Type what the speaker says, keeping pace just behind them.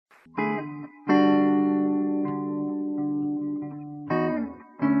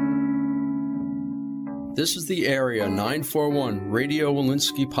This is the Area 941 Radio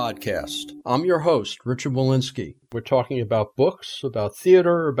Walensky podcast. I'm your host, Richard Walensky. We're talking about books, about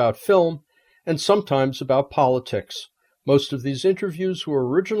theater, about film, and sometimes about politics. Most of these interviews were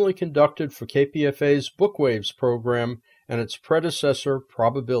originally conducted for KPFA's Bookwaves program and its predecessor,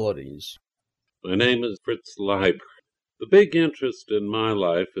 Probabilities. My name is Fritz Leiber. The big interest in my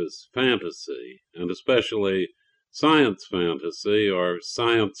life is fantasy, and especially science fantasy or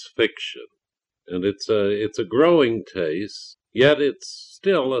science fiction. And it's a growing taste, yet it's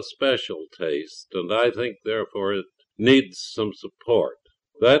still a special taste, and I think, therefore, it needs some support.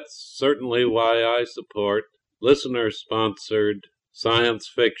 That's certainly why I support listener-sponsored science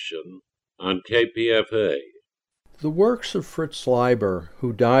fiction on KPFA. The works of Fritz Leiber,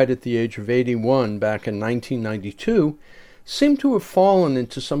 who died at the age of 81 back in 1992, seem to have fallen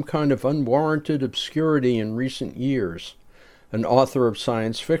into some kind of unwarranted obscurity in recent years. An author of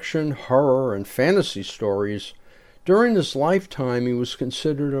science fiction, horror, and fantasy stories, during his lifetime he was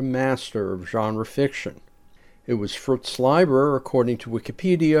considered a master of genre fiction. It was Fritz Leiber, according to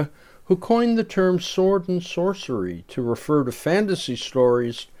Wikipedia, who coined the term sword and sorcery to refer to fantasy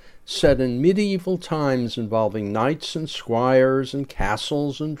stories set in medieval times involving knights and squires and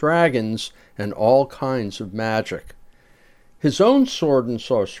castles and dragons and all kinds of magic. His own sword and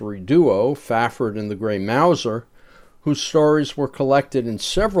sorcery duo, Fafhrd and the Grey Mouser, whose stories were collected in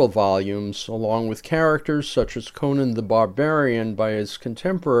several volumes, along with characters such as Conan the Barbarian by his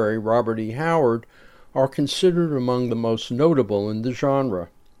contemporary Robert E. Howard, are considered among the most notable in the genre.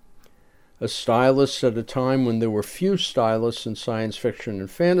 A stylist at a time when there were few stylists in science fiction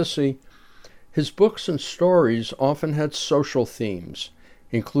and fantasy, his books and stories often had social themes,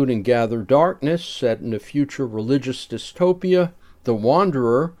 including Gather Darkness, set in a future religious dystopia, The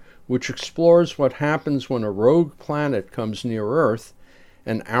Wanderer, which explores what happens when a rogue planet comes near Earth,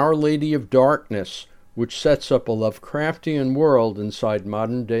 and Our Lady of Darkness, which sets up a Lovecraftian world inside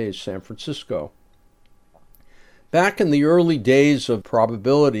modern-day San Francisco. Back in the early days of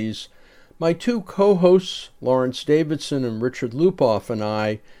Probabilities, my two co-hosts, Lawrence Davidson and Richard Lupoff, and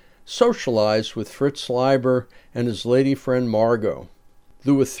I socialized with Fritz Leiber and his lady friend Margot.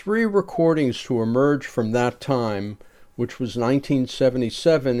 There were 3 recordings to emerge from that time, which was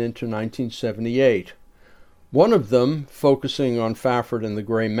 1977 into 1978. One of them, focusing on Fafhrd and the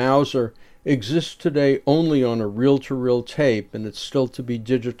Grey Mouser, exists today only on a reel-to-reel tape, and it's still to be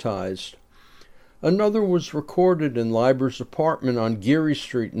digitized. Another was recorded in Leiber's apartment on Geary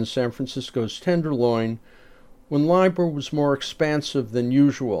Street in San Francisco's Tenderloin, when Leiber was more expansive than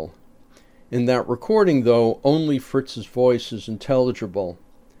usual. In that recording, though, only Fritz's voice is intelligible.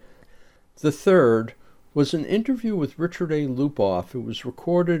 The third was an interview with Richard A. Lupoff. It was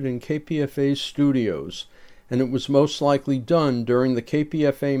recorded in KPFA's studios, and it was most likely done during the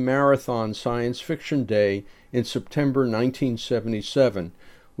KPFA Marathon Science Fiction Day in September 1977,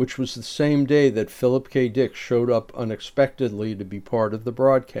 which was the same day that Philip K. Dick showed up unexpectedly to be part of the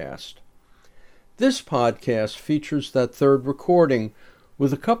broadcast. This podcast features that third recording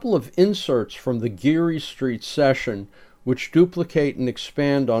with a couple of inserts from the Geary Street session, which duplicate and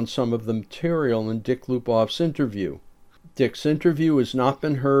expand on some of the material in Dick Lupoff's interview. Dick's interview has not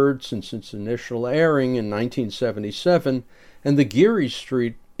been heard since its initial airing in 1977, and the Geary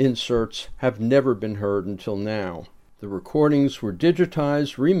Street inserts have never been heard until now. The recordings were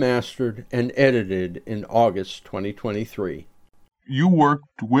digitized, remastered, and edited in August 2023. You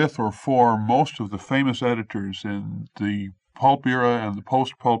worked with or for most of the famous editors in the pulp era and the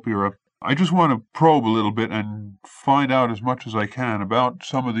post-pulp era. I just want to probe a little bit and find out as much as I can about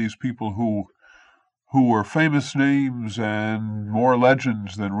some of these people who were famous names and more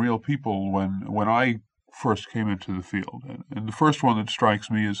legends than real people when I first came into the field. And the first one that strikes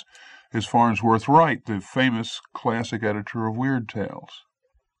me is Farnsworth Wright, the famous classic editor of Weird Tales.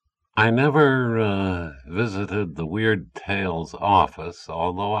 I never visited the Weird Tales office,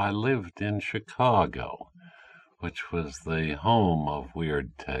 although I lived in Chicago, which was the home of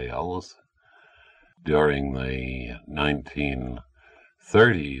Weird Tales during the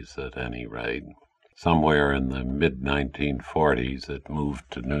 1930s at any rate. Somewhere in the mid-1940s it moved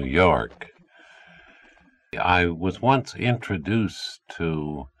to New York. I was once introduced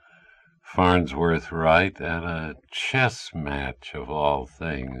to Farnsworth Wright at a chess match of all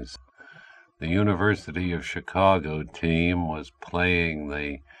things. The University of Chicago team was playing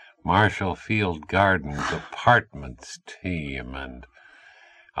the Marshall Field Gardens Apartments team, and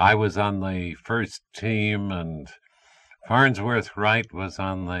I was on the first team, and Farnsworth Wright was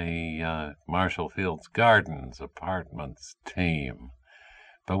on the Marshall Field Gardens Apartments team.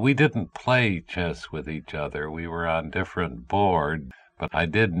 But we didn't play chess with each other. We were on different boards, But I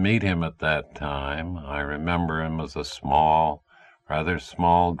did meet him at that time. I remember him as a rather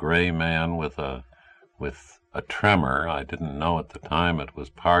small gray man with a tremor. I didn't know at the time it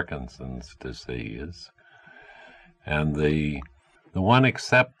was Parkinson's disease. And the one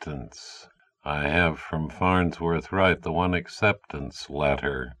acceptance I have from Farnsworth Wright, the one acceptance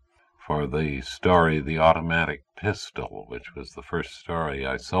letter for the story The Automatic Pistol, which was the first story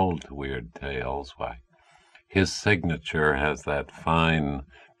I sold to Weird Tales, why his signature has that fine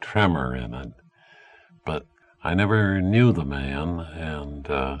tremor in it. But I never knew the man, and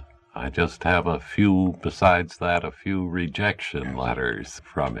I just have besides that, a few rejection letters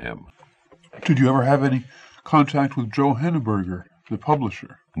from him. Did you ever have any contact with Joe Henneberger, the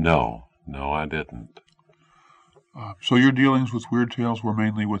publisher? No, I didn't. So your dealings with Weird Tales were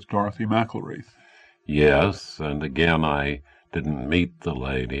mainly with Dorothy McElwraith? Yes, and again, I didn't meet the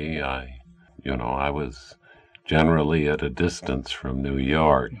lady. I was generally at a distance from New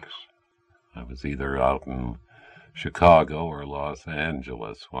York. Yes. I was either out in Chicago or Los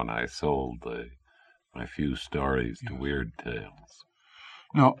Angeles when I sold my few stories to Weird Tales.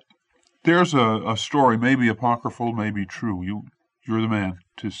 Now, there's a story, maybe apocryphal, maybe true, you're the man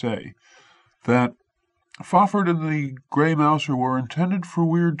to say, that Fafhrd and the Grey Mouser were intended for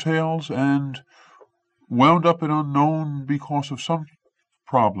Weird Tales and wound up in Unknown because of some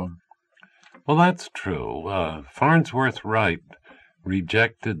problem. Well, that's true. Farnsworth Wright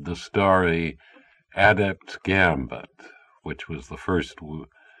rejected the story Adept Gambit, which was the first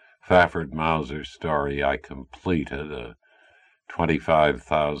Fafhrd Mauser story I completed, a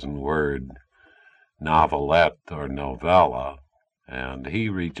 25,000-word novelette or novella, and he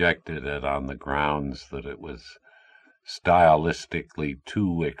rejected it on the grounds that it was stylistically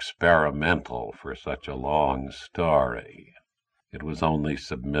too experimental for such a long story. It was only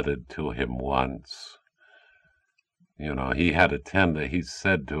submitted to him once. He's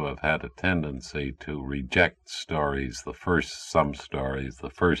said to have had a tendency to reject some stories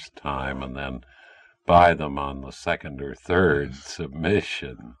the first time and then buy them on the second or third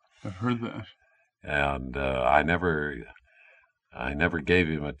submission. I've heard that. And I never gave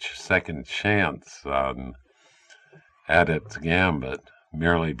him a second chance on Adept's Gambit,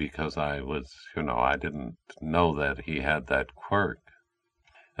 merely because I didn't know that he had that quirk.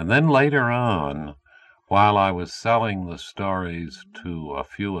 And then later on, while I was selling a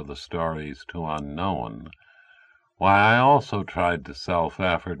few of the stories to Unknown, I also tried to sell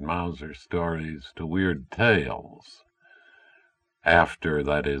Fafhrd Mauser stories to Weird Tales. After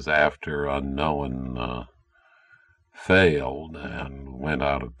Unknown failed and went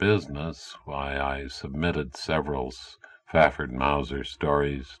out of business, I submitted several Fafhrd Mauser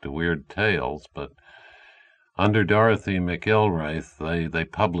stories to Weird Tales, but under Dorothy McElwraith, they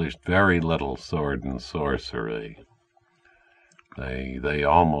published very little sword and sorcery. They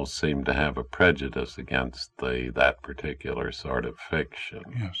almost seemed to have a prejudice against that particular sort of fiction.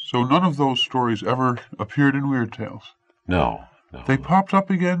 Yes. So none of those stories ever appeared in Weird Tales? No. They popped up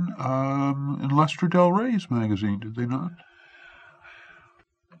again in Lester Del Rey's magazine, did they not?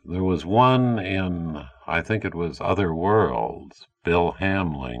 There was one in, I think it was Other Worlds, Bill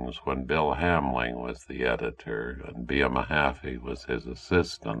Hamling's, when Bill Hamling was the editor and Bea Mahaffey was his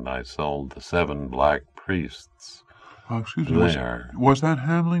assistant. I sold The Seven Black Priests there. Was that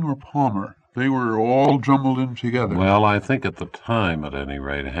Hamling or Palmer? They were all jumbled in together. Well, I think at the time, at any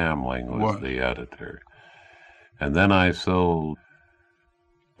rate, Hamling was the editor. And then I sold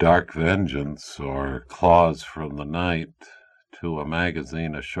Dark Vengeance or Claws from the Night to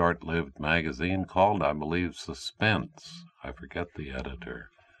a short-lived magazine called, I believe, Suspense. I forget the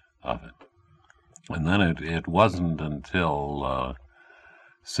editor of it. And then it wasn't until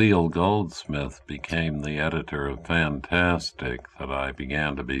Seal Goldsmith became the editor of Fantastic that I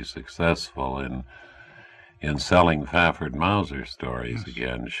began to be successful in selling Fafhrd Mauser stories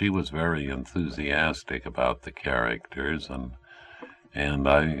again. She was very enthusiastic about the characters, and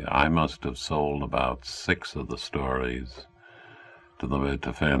I must have sold about 6 of the stories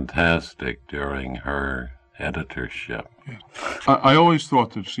to Fantastic during her editorship. I always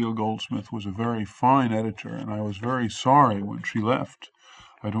thought that Seal Goldsmith was a very fine editor, and I was very sorry when she left.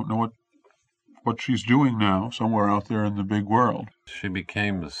 I don't know what she's doing now, somewhere out there in the big world. She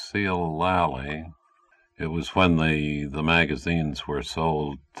became Seal Lally. It was when the magazines were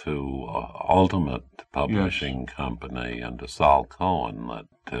sold to Ultimate Publishing Company and to Sol Cohen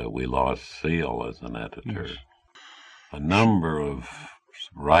that we lost Seal as an editor. Yes. A number of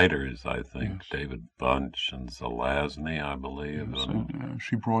writers, I think, David Bunch and Zelazny, I believe. Yes, and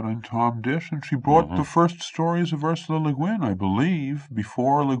she brought in Tom Dish, and she brought the first stories of Ursula Le Guin, I believe,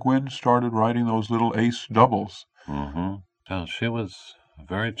 before Le Guin started writing those little ace doubles. Well, she was a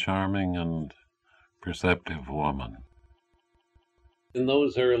very charming and perceptive woman. In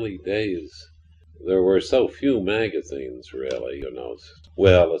those early days, there were so few magazines, really,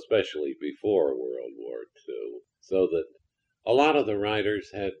 well, especially before World War II, so that a lot of the writers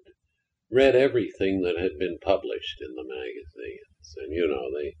had read everything that had been published in the magazines,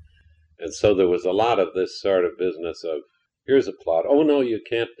 and so there was a lot of this sort of business of, here's a plot, oh no, you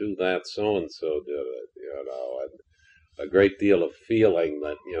can't do that, so and so did it, and a great deal of feeling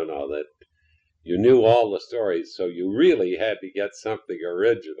that that you knew all the stories, so you really had to get something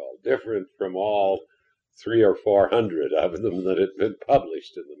original, different from all 300 or 400 of them that had been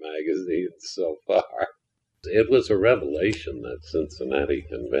published in the magazines so far. It was a revelation, that Cincinnati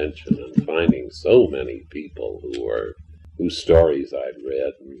convention, and finding so many people whose stories I'd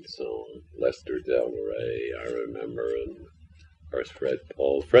read and so on. Lester Del Rey, I remember, and of course Fred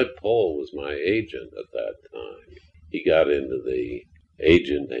Pohl. Fred Pohl was my agent at that time. He got into the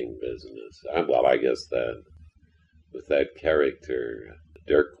agenting business. I guess that with that character,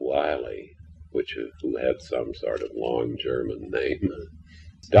 Dirk Wiley, who had some sort of long German name.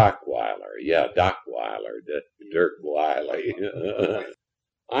 Dockweiler, yeah, Dockweiler, Dirk Wiley.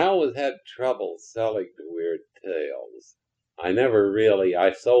 I always had trouble selling the Weird Tales.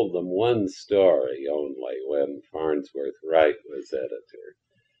 I sold them one story only when Farnsworth Wright was editor.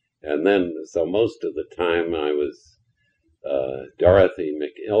 And then, so most of the time I was, Dorothy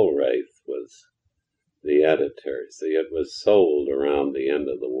McIlwraith was the editor. See, it was sold around the end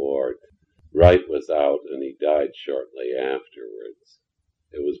of the war. Wright was out and he died shortly afterwards.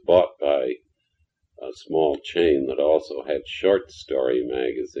 It was bought by a small chain that also had Short Story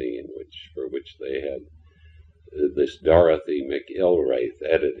magazine, for which they had this Dorothy McIlwraith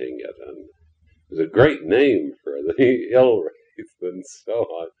editing it. And it was a great name for the Ilwraith and so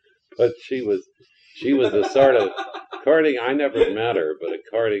on. But she was a sort of, I never met her, but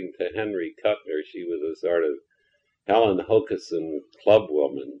according to Henry Cutler, she was a sort of Helen Hokuson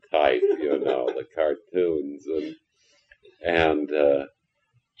clubwoman type, the cartoons. And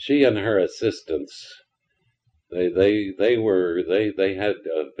she and her assistants, they had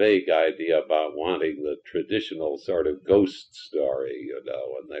a vague idea about wanting the traditional sort of ghost story,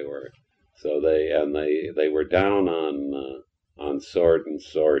 and they were down on sword and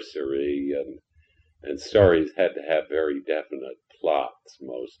sorcery, and stories had to have very definite plots,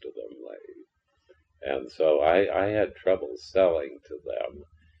 most of them. And so I had trouble selling to them.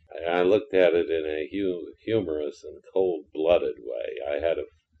 I looked at it in a humorous and cold-blooded way. I had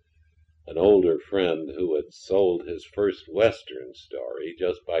an older friend who had sold his first Western story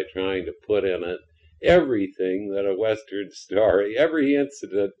just by trying to put in it everything that a Western story, every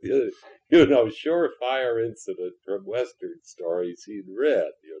incident, surefire incident from Western stories he'd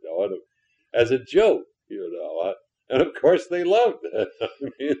read, as a joke, and of course they loved it. I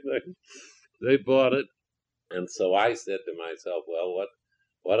mean, they bought it. And so I said to myself, well,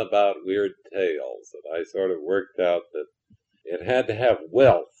 what about Weird Tales? And I sort of worked out that it had to have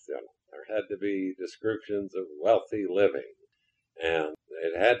wealth in it. There had to be descriptions of wealthy living, and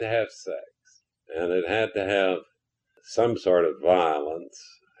it had to have sex, and it had to have some sort of violence,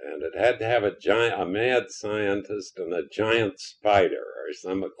 and it had to have a mad scientist and a giant spider, or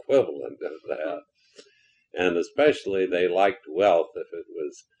some equivalent of that. And especially they liked wealth if it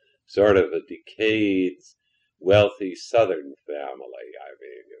was sort of a decayed, wealthy Southern family. I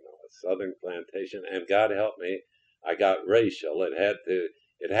mean, a Southern plantation. And God help me, I got racial. It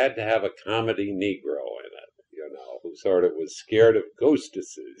had to have a comedy Negro in it, who sort of was scared of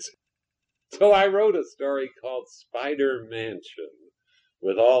ghostesses. So I wrote a story called Spider Mansion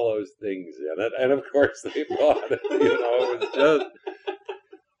with all those things in it. And of course they bought it, it was just,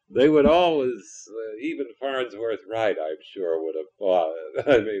 they would always, even Farnsworth Wright, I'm sure, would have bought it.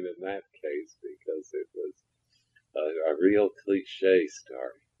 I mean, in that case, because it was a real cliche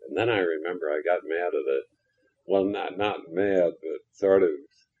story. And then I remember I got mad at it. Well, not mad, but sort of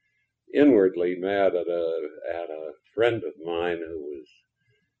inwardly mad at a friend of mine who was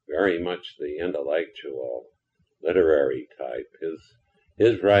very much the intellectual, literary type.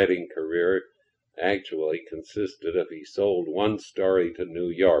 His writing career actually consisted of, he sold one story to New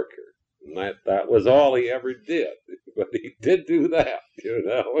Yorker, and that was all he ever did. But he did do that,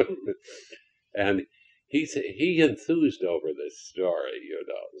 and he enthused over this story,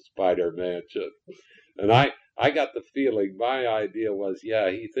 Spider Mansion, and I got the feeling my idea was,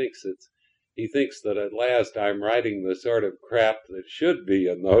 he thinks that at last I'm writing the sort of crap that should be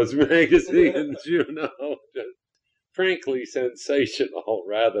in those magazines, just frankly sensational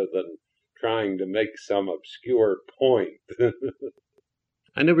rather than trying to make some obscure point.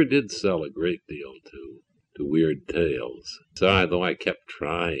 I never did sell a great deal to to weird tales. So although I kept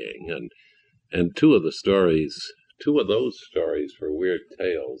trying, and two of those stories for weird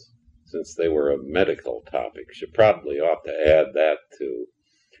tales, since they were of medical topics, you probably ought to add that to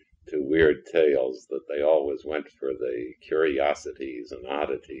weird tales, that they always went for the curiosities and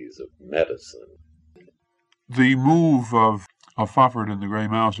oddities of medicine. The move of Fafhrd and the Grey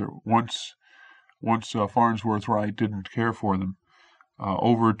Mouser, once Farnsworth Wright didn't care for them,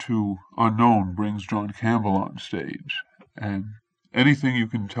 over to Unknown brings John Campbell on stage. And anything you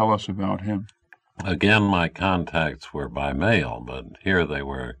can tell us about him? Again, my contacts were by mail, but here they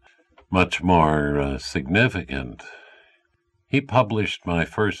were much more significant. He published my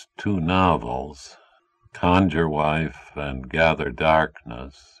first two novels, Conjure Wife and Gather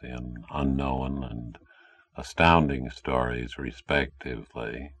Darkness, in Unknown and Astounding Stories,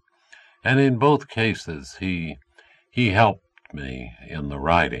 respectively. And in both cases, he helped me in the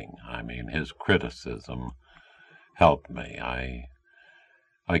writing. I mean, his criticism helped me. I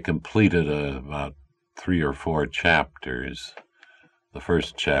completed about 3 or 4 chapters, the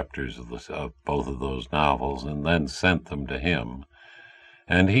first chapters of both of those novels, and then sent them to him.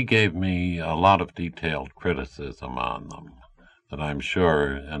 And he gave me a lot of detailed criticism on them that I'm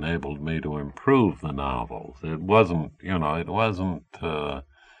sure enabled me to improve the novels. It wasn't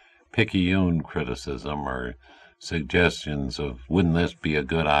picayune criticism or suggestions of, wouldn't this be a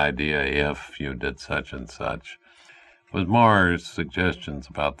good idea if you did such and such. It was more suggestions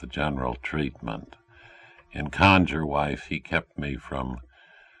about the general treatment. In Conjure Wife, he kept me from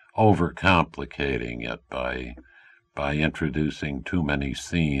overcomplicating it by introducing too many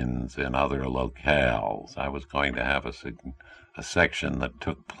scenes in other locales. I was going to have a section that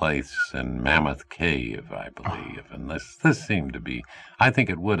took place in Mammoth Cave, I believe, and this seemed to be, I think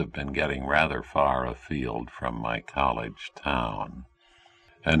it would have been getting rather far afield from my college town.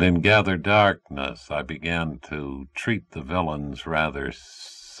 And in Gather Darkness, I began to treat the villains rather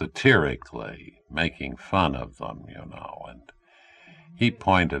satirically, making fun of them, and he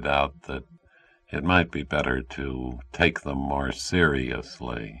pointed out that it might be better to take them more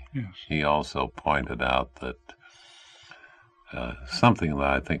seriously. Yes. He also pointed out that something that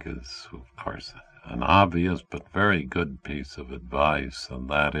I think is, of course, an obvious but very good piece of advice, and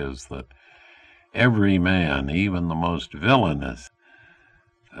that is that every man, even the most villainous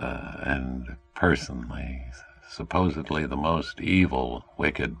and personally, supposedly the most evil,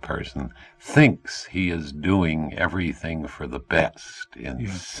 wicked person, thinks he is doing everything for the best. In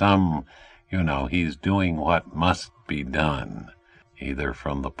some, he's doing what must be done, either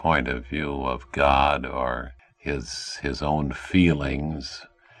from the point of view of God or his own feelings.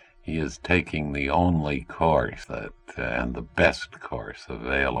 He is taking the only course and the best course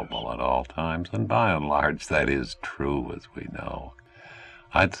available at all times, and by and large that is true, as we know.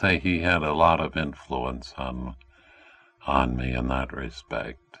 I'd say he had a lot of influence on me in that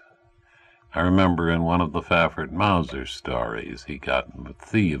respect. I remember in one of the Fafhrd Mauser stories, he got in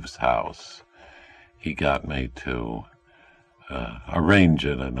Thieves' House. He got me to arrange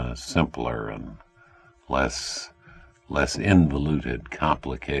it in a simpler and less involuted,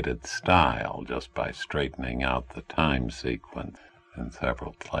 complicated style, just by straightening out the time sequence in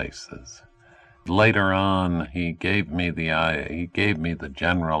several places. Later on, he gave me the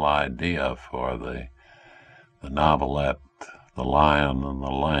general idea for the novelette, The Lion and the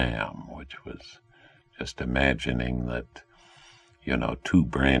Lamb, which was just imagining that, two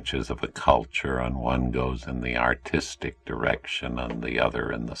branches of a culture, and one goes in the artistic direction and the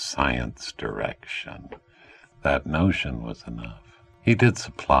other in the science direction. That notion was enough. He did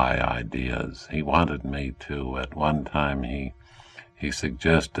supply ideas. He wanted me to, at one time, he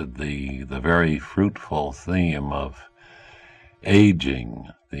suggested the very fruitful theme of aging,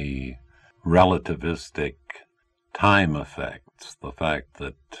 the relativistic time effects, the fact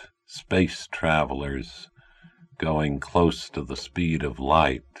that space travelers going close to the speed of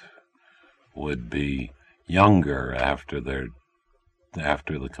light would be younger after the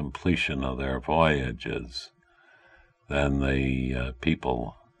completion of their voyages than the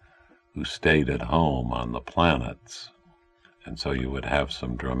people who stayed at home on the planets. And so you would have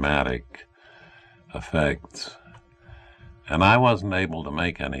some dramatic effects. And I wasn't able to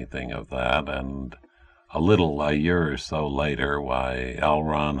make anything of that, and a year or so later, L.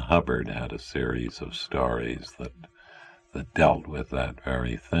 Ron Hubbard had a series of stories that dealt with that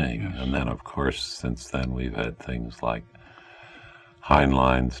very thing. Yes. And then, of course, since then we've had things like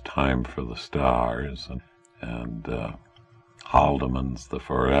Heinlein's Time for the Stars and Haldeman's The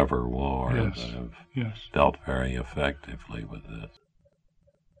Forever War that have dealt very effectively with this.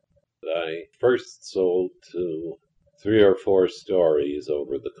 I first sold to 3 or 4 stories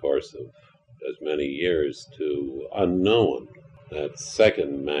over the course of as many years to Unknown, that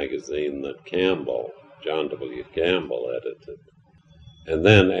second magazine that John W. Campbell edited. And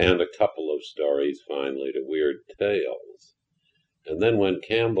a couple of stories finally to Weird Tales. And then when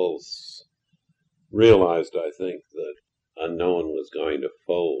Campbell's realized, I think, that Unknown was going to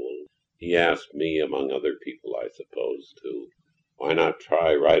fold, he asked me, among other people, I suppose, to why not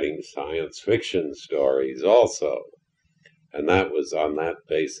try writing science fiction stories also? And that was on that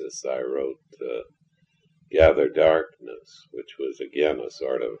basis I wrote Gather Darkness, which was again a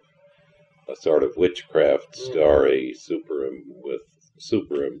sort of witchcraft story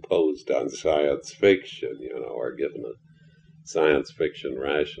superimposed on science fiction, or given a science fiction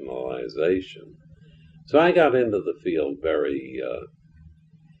rationalization. So I got into the field very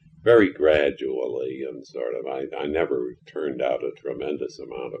gradually, and I never turned out a tremendous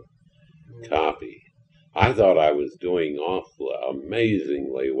amount of copy. I thought I was doing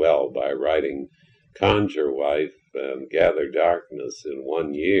amazingly well by writing Conjure Wife and Gather Darkness in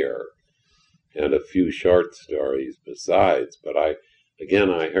 1 year, and a few short stories besides. But I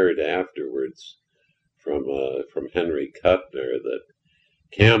heard afterwards from Henry Kuttner that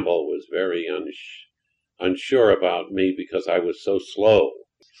Campbell was very unsure about me because I was so slow.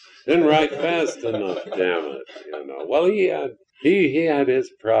 Didn't write fast enough, damn it, Well, he had his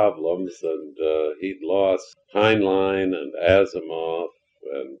problems, and he'd lost Heinlein and Asimov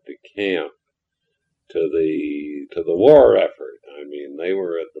and DeCamp to the war effort. I mean, they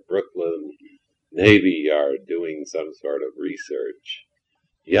were at the Brooklyn Navy Yard doing some sort of research.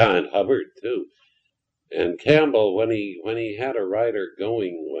 Yeah, and Hubbard too. And Campbell, when he had a writer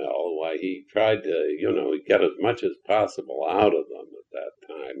going well, why, he tried to get as much as possible out of them at that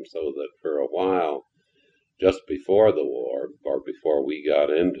time, so that for a while, just before the war, or before we got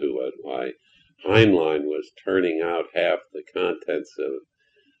into it, why, Heinlein was turning out half the contents of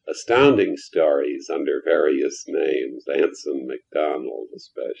Astounding Stories under various names, Anson MacDonald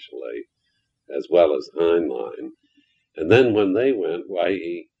especially, as well as Heinlein. And then when they went,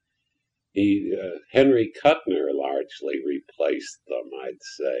 why, Henry Kuttner largely replaced them, I'd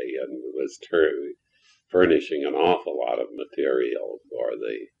say, and was furnishing an awful lot of material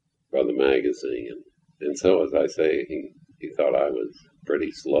for the magazine. And so, as I say, he thought I was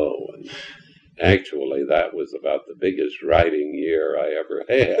pretty slow, and actually that was about the biggest writing year I ever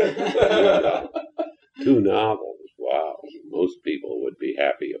had. 2 novels, wow. Most people would be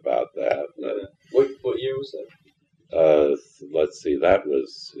happy about that. What year was that? Let's see, that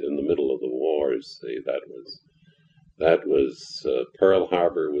was in the middle of the wars. See, that was Pearl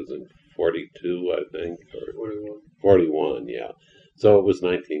Harbor was in 42, I think, or 41. 41, yeah. So it was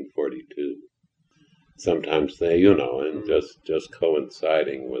 1942. Sometimes they, and just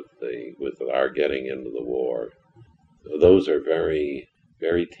coinciding with our getting into the war. So those are very,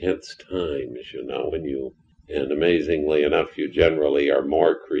 very tense times, and amazingly enough, you generally are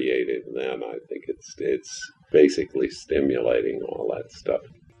more creative then. I think it's basically stimulating all that stuff.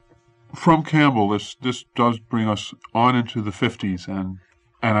 From Campbell, this does bring us on into the 50s, and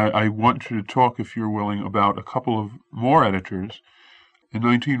I want you to talk, if you're willing, about a couple of more editors. In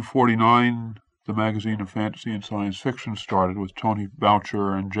 1949, the magazine of fantasy and science fiction started with Tony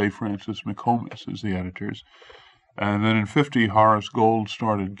Boucher and J. Francis McComas as the editors. And then in 50, Horace Gold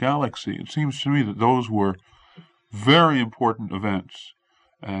started Galaxy. It seems to me that those were very important events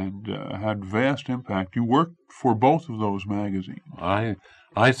and had vast impact. You worked for both of those magazines. I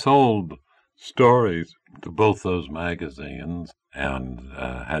sold stories to both those magazines and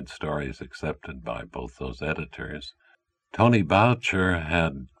had stories accepted by both those editors. Tony Boucher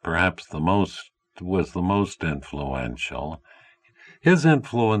had perhaps was the most influential. His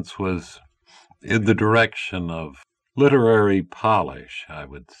influence was in the direction of literary polish, I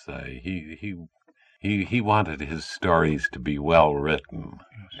would say. He wanted his stories to be well written,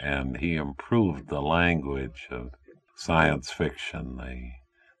 and he improved the language of science fiction.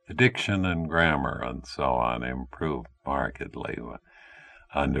 The diction and grammar and so on improved markedly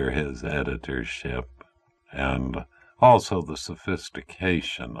under his editorship, and also the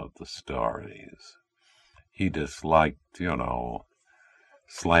sophistication of the stories. He disliked,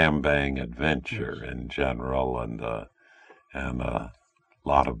 slam-bang adventure in general, and a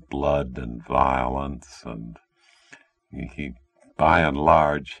lot of blood and violence, and he, by and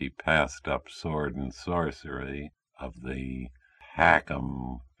large, he passed up sword and sorcery of the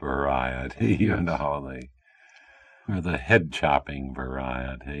hack-'em variety, or the head-chopping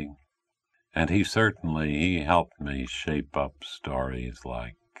variety. And he helped me shape up stories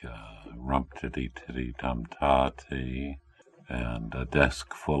like Rump-Titty-Titty-Tum-Tatty and A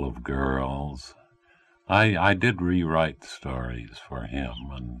Desk Full of Girls. I did rewrite stories for him,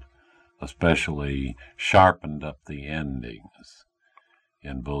 and especially sharpened up the endings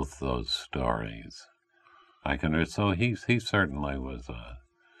in both those stories. So he certainly was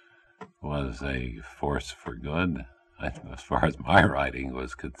a force for good, as far as my writing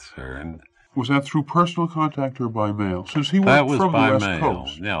was concerned. Was that through personal contact or by mail? Since he worked from the West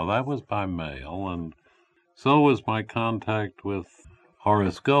Coast. Yeah, that was by mail, and so was my contact with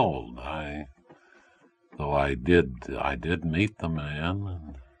Horace Gold. Though I did meet the man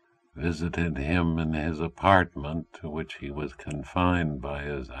and visited him in his apartment, to which he was confined by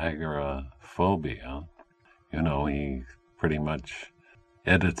his agoraphobia. He pretty much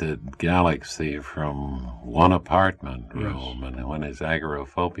edited Galaxy from one apartment room, yes. And when his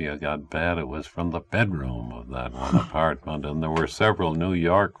agoraphobia got bad, it was from the bedroom of that one apartment. And there were several New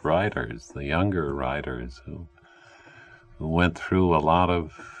York writers, the younger writers, who went through a lot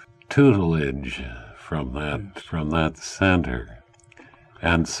of tutelage from that center.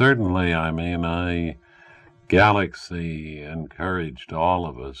 And certainly, Galaxy encouraged all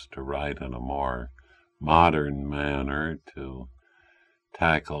of us to write in a more modern manner, to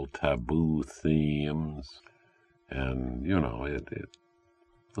tackle taboo themes, and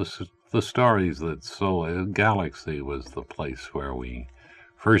the stories that Galaxy was the place where we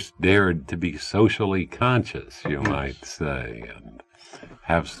first dared to be socially conscious, you might say, and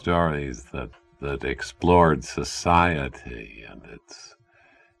have stories that explored society and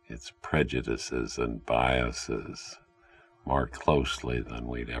its prejudices and biases more closely than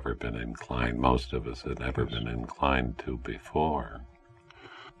most of us had ever been inclined to before.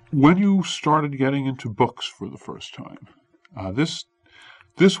 When you started getting into books for the first time,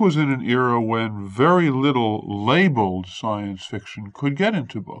 this was in an era when very little labeled science fiction could get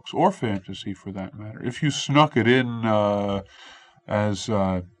into books, or fantasy for that matter. If you snuck it in as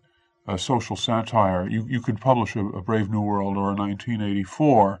a social satire, you could publish a Brave New World or a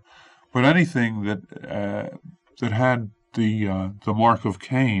 1984, but anything that had the mark of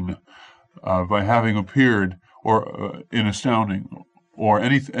Cain by having appeared or in Astounding or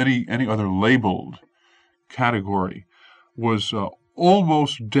any other labeled category was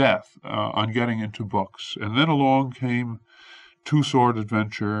almost death on getting into books. And then along came Two Sword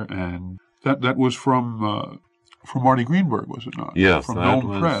Adventure, and that was from Marty Greenberg, was it not? Yes, from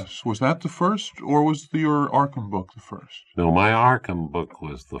Gnome Press. Was that the first, or was your Arkham book the first? No, my Arkham book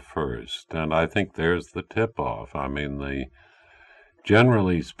was the first, and I think there's the tip-off.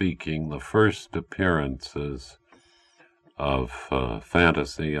 Generally speaking, the first appearances of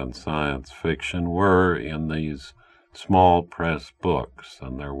fantasy and science fiction were in these small press books,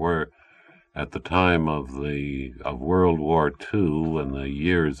 and there were, at the time of World War II and the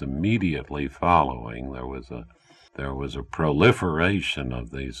years immediately following, there was a proliferation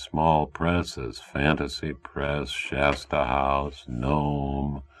of these small presses: Fantasy Press, Shasta House,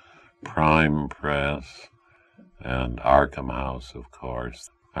 Gnome, Prime Press, and Arkham House, of course.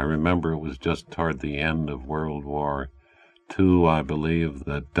 I remember it was just toward the end of World War II, I believe,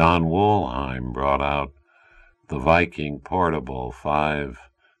 that Don Wollheim brought out the Viking Portable, 5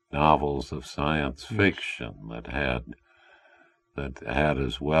 novels of science fiction that had,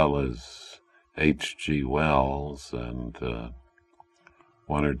 as well as H.G. Wells and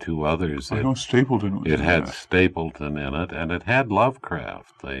one or two others. I know Stapleton was it had that. Stapleton in it, and it had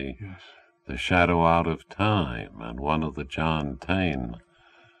Lovecraft, the Shadow Out of Time, and one of the John Taine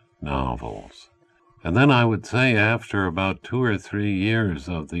novels. And then I would say after about 2 or 3 years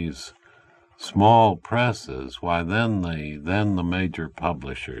of these small presses, then the major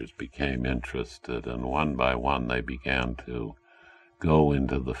publishers became interested, and one by one they began to go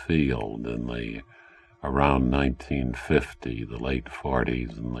into the field in around 1950, the late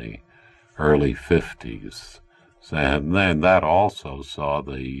 40s and the early 50s. And then that also saw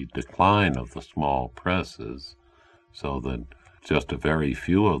the decline of the small presses, so that just a very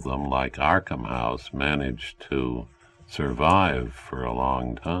few of them, like Arkham House, managed to survive for a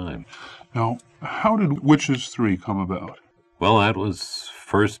long time. Now, how did Witches 3 come about? Well, that was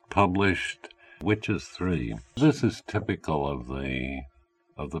first published, Witches 3. This is typical of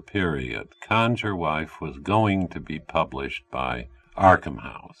the period. Conjure Wife was going to be published by Arkham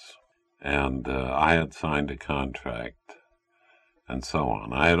House, and I had signed a contract, and so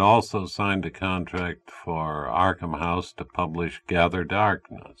on. I had also signed a contract for Arkham House to publish Gather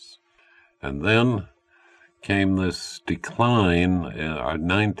Darkness. And then came this decline in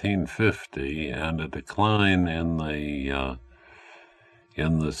 1950, and a decline in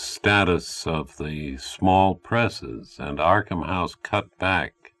the status of the small presses, and Arkham House cut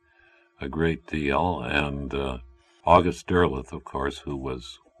back a great deal, and August Derleth, of course, who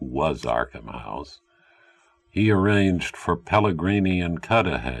was Arkham House, he arranged for Pellegrini and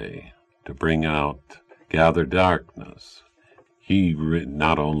Cudahy to bring out Gather Darkness. He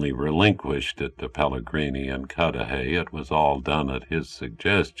not only relinquished it to Pellegrini and Cudahy, it was all done at his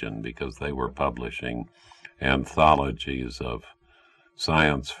suggestion because they were publishing anthologies of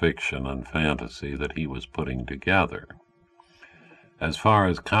science fiction and fantasy that he was putting together. As far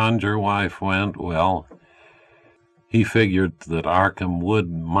as Conjure Wife went, well, he figured that Arkham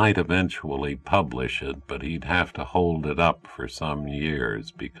might eventually publish it, but he'd have to hold it up for some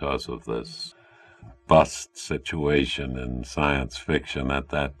years because of this bust situation in science fiction at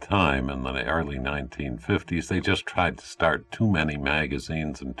that time in the early 1950s. They just tried to start too many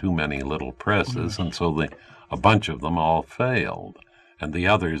magazines and too many little presses, and so a bunch of them all failed. And the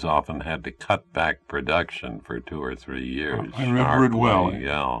others often had to cut back production for 2 or 3 years. I remember it well.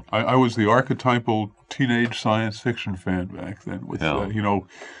 Yeah. I was the archetypal teenage science fiction fan back then, with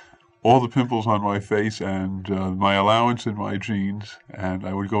all the pimples on my face and my allowance in my jeans, and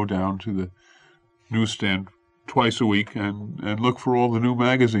I would go down to the newsstand twice a week and look for all the new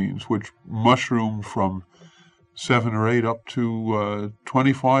magazines, which mushroomed from 7 or 8 up to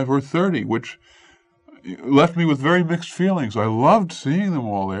 25 or 30, which left me with very mixed feelings. I loved seeing them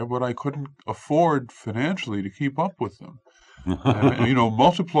all there, but I couldn't afford financially to keep up with them. And,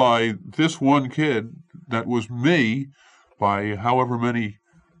 multiply this one kid that was me by however many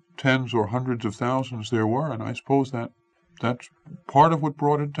tens or hundreds of thousands there were, and I suppose that's part of what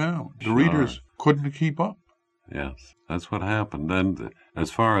brought it down. The readers couldn't keep up. Yes, that's what happened. And as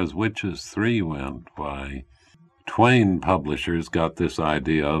far as Witches 3 went, why, Twain Publishers got this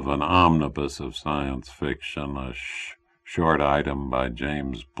idea of an omnibus of science fiction, a short item by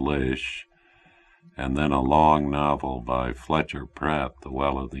James Blish, and then a long novel by Fletcher Pratt, The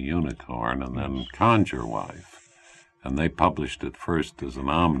Well of the Unicorn, and then Conjure Wife. And they published it first as an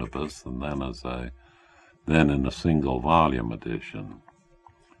omnibus and then in a single volume edition.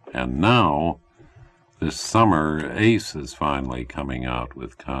 And now, this summer, Ace is finally coming out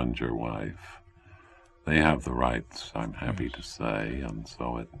with Conjure Wife. They have the rights, I'm happy to say, and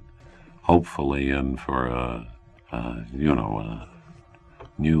so it hopefully in for a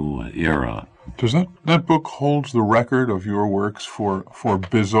new era. Does that book holds the record of your works for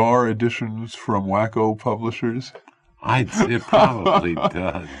bizarre editions from wacko publishers? It probably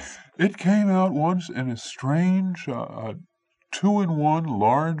does. It came out once in a strange 2-in-1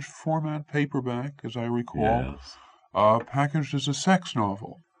 large format paperback, as I recall, packaged as a sex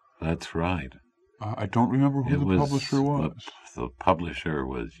novel. That's right. I don't remember who the publisher was. The publisher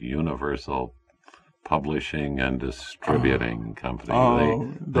was Universal Publishing and Distributing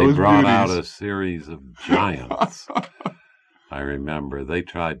Company. They brought out a series of giants. I remember they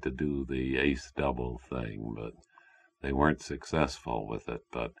tried to do the Ace Double thing, but they weren't successful with it.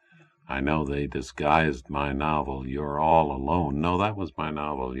 But I know they disguised my novel, You're All Alone. No, that was my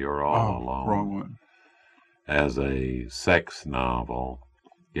novel, You're All Alone. Wrong one. As a sex novel.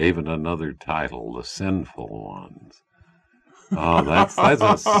 Gave it another title, The Sinful Ones. Oh, that's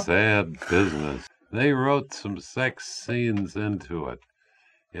a sad business. They wrote some sex scenes into it.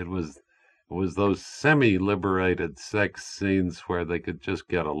 It was those semi-liberated sex scenes where they could just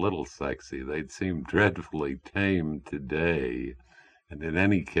get a little sexy. They'd seem dreadfully tame today. And in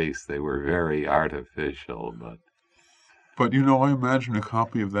any case, they were very artificial. But I imagine a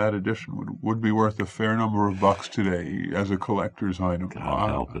copy of that edition would be worth a fair number of bucks today as a collector's item. God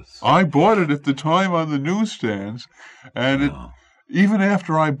help us. I bought it at the time on the newsstands, and even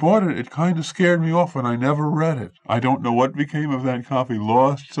after I bought it, it kind of scared me off, and I never read it. I don't know what became of that copy,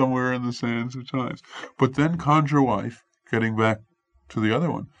 lost somewhere in the sands of time. But then Conjure Wife, getting back to the other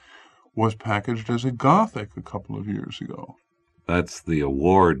one, was packaged as a Gothic a couple of years ago. That's the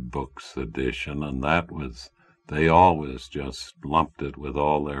Award Books edition, and they always just lumped it with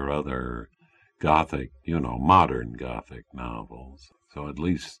all their other Gothic, modern Gothic novels. So at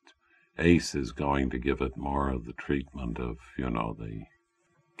least Ace is going to give it more of the treatment of,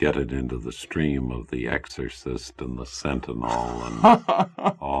 get it into the stream of The Exorcist and The Sentinel and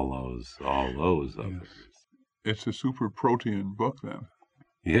all those others. It's a super protean book, then.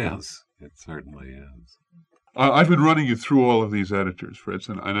 Yes, it certainly is. I've been running you through all of these editors, Fritz,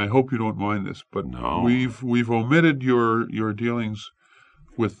 and I hope you don't mind this, but no. We've omitted your dealings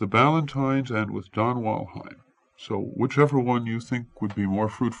with the Ballantines and with Don Walheim. So whichever one you think would be more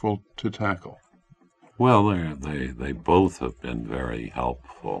fruitful to tackle. Well, they both have been very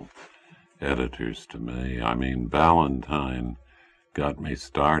helpful editors to me. I mean, Ballantine got me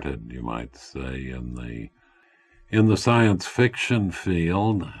started, you might say, in the science fiction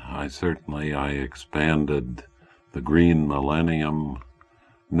field. I expanded the Green Millennium.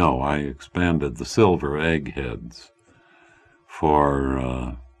 No, I expanded the Silver Eggheads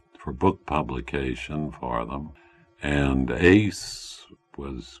for book publication for them. And Ace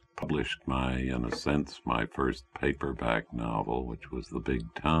was published in a sense, my first paperback novel, which was The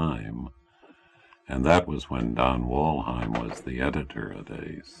Big Time. And that was when Don Wollheim was the editor at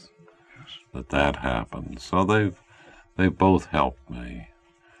Ace that happened. So they've both helped me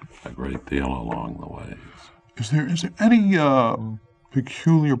a great deal along the ways. Is there any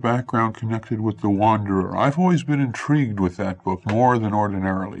peculiar background connected with The Wanderer? I've always been intrigued with that book, more than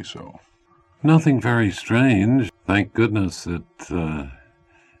ordinarily so. Nothing very strange. Thank goodness it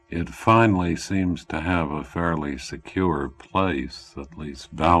finally seems to have a fairly secure place. At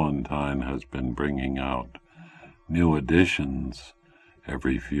least Valentine has been bringing out new editions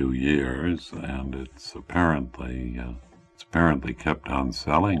every few years, and it's apparently kept on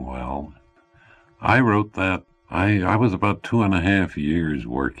selling well. I wrote that. I was about 2.5 years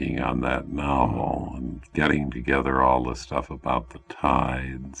working on that novel and getting together all the stuff about the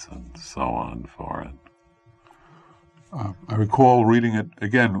tides and so on for it. I recall reading it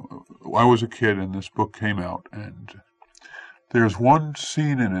again. I was a kid and this book came out, and there's one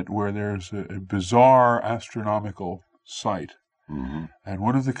scene in it where there's a bizarre astronomical sight. Mm-hmm. And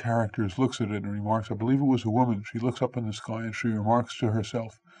one of the characters looks at it and remarks, I believe it was a woman, she looks up in the sky and she remarks to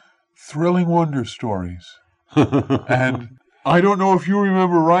herself, "Thrilling wonder stories." And I don't know if you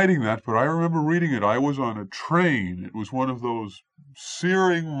remember writing that, but I remember reading it. I was on a train. It was one of those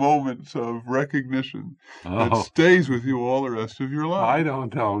searing moments of recognition that stays with you all the rest of your life. I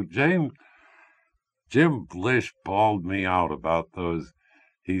don't know. Jim Blish bawled me out about those.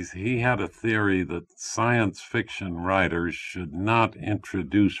 He had a theory that science fiction writers should not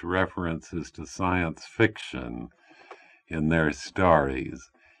introduce references to science fiction in their stories.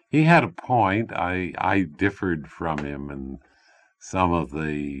 He had a point. I differed from him in some of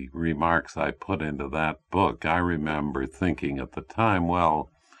the remarks I put into that book. I remember thinking at the time,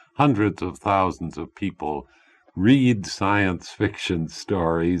 well, hundreds of thousands of people read science fiction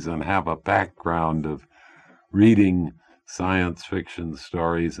stories and have a background of reading science fiction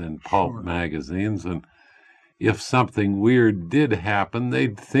stories in pulp magazines, and if something weird did happen,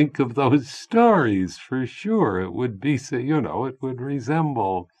 they'd think of those stories for sure. It would be, it would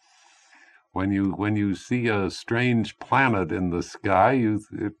resemble when you see a strange planet in the sky,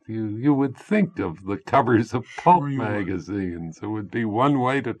 you would think of the covers of pulp magazines. It would be one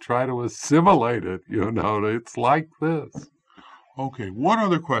way to try to assimilate it, It's like this. Okay, one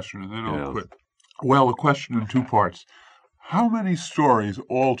other question, and then I'll quit. Well, a question in two parts. How many stories,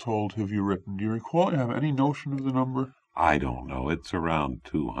 all told, have you written? Do you recall? You have any notion of the number? I don't know. It's around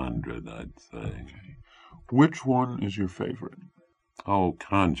 200, I'd say. Okay. Which one is your favorite? Oh,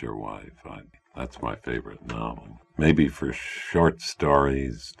 Conjure Wife. That's my favorite novel. Maybe for short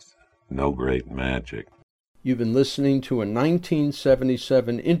stories, No Great Magic. You've been listening to a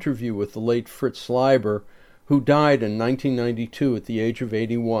 1977 interview with the late Fritz Leiber, who died in 1992 at the age of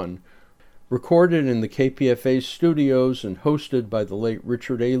 81. Recorded in the KPFA studios and hosted by the late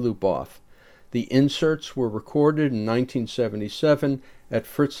Richard A. Lupoff. The inserts were recorded in 1977 at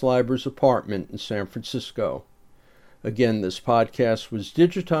Fritz Leiber's apartment in San Francisco. Again, this podcast was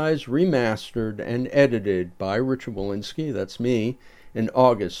digitized, remastered, and edited by Richard Walensky, that's me, in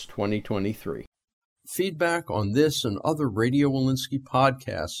August 2023. Feedback on this and other Radio Walensky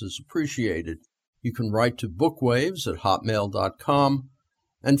podcasts is appreciated. You can write to bookwaves@hotmail.com,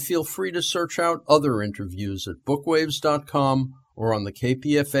 and feel free to search out other interviews at bookwaves.com or on the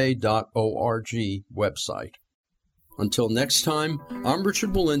kpfa.org website. Until next time, I'm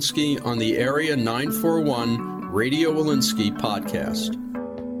Richard Walensky on the Area 941 Radio Walensky podcast.